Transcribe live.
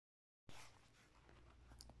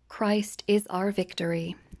Christ is our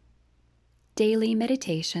victory. Daily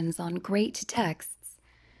meditations on great texts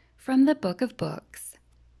from the Book of Books.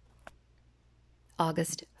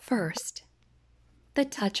 August 1st. The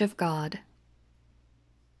Touch of God.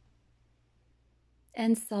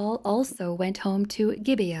 And Saul also went home to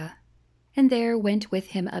Gibeah, and there went with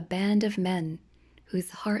him a band of men,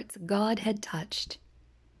 whose hearts God had touched.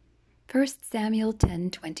 1 Samuel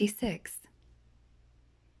 10:26.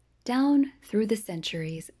 Down through the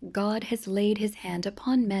centuries, God has laid his hand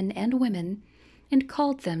upon men and women and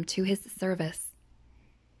called them to his service.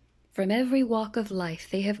 From every walk of life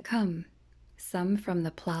they have come, some from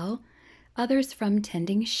the plow, others from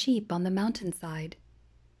tending sheep on the mountainside,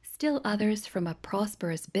 still others from a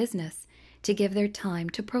prosperous business to give their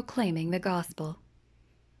time to proclaiming the gospel.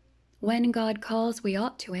 When God calls, we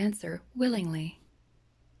ought to answer willingly.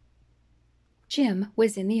 Jim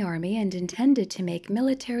was in the army and intended to make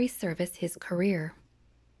military service his career.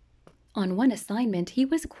 On one assignment, he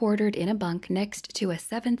was quartered in a bunk next to a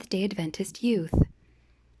Seventh-day Adventist youth.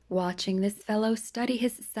 Watching this fellow study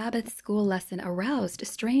his Sabbath school lesson aroused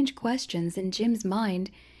strange questions in Jim's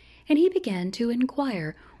mind, and he began to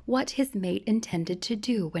inquire what his mate intended to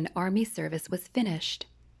do when army service was finished.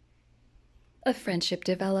 A friendship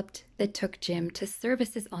developed that took Jim to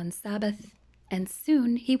services on Sabbath, and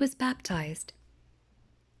soon he was baptized.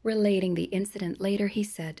 Relating the incident later, he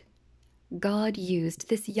said, "God used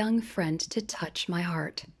this young friend to touch my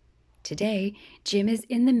heart. Today, Jim is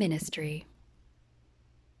in the ministry."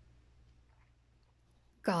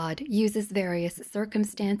 God uses various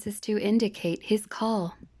circumstances to indicate his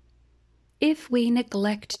call. If we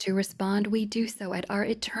neglect to respond, we do so at our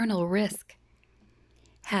eternal risk.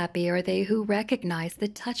 Happy are they who recognize the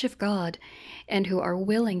touch of God and who are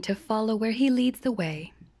willing to follow where he leads the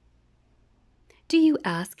way. Do you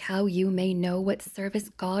ask how you may know what service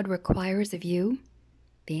God requires of you?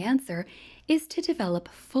 The answer is to develop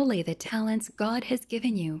fully the talents God has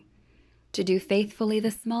given you, to do faithfully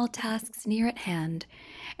the small tasks near at hand,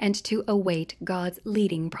 and to await God's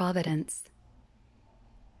leading providence.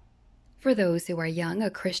 For those who are young,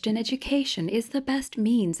 a Christian education is the best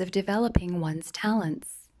means of developing one's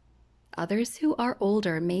talents. Others who are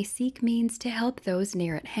older may seek means to help those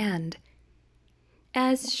near at hand.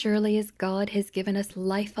 As surely as God has given us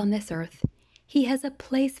life on this earth, he has a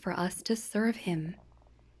place for us to serve him.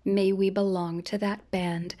 May we belong to that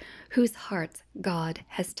band whose hearts God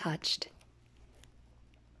has touched.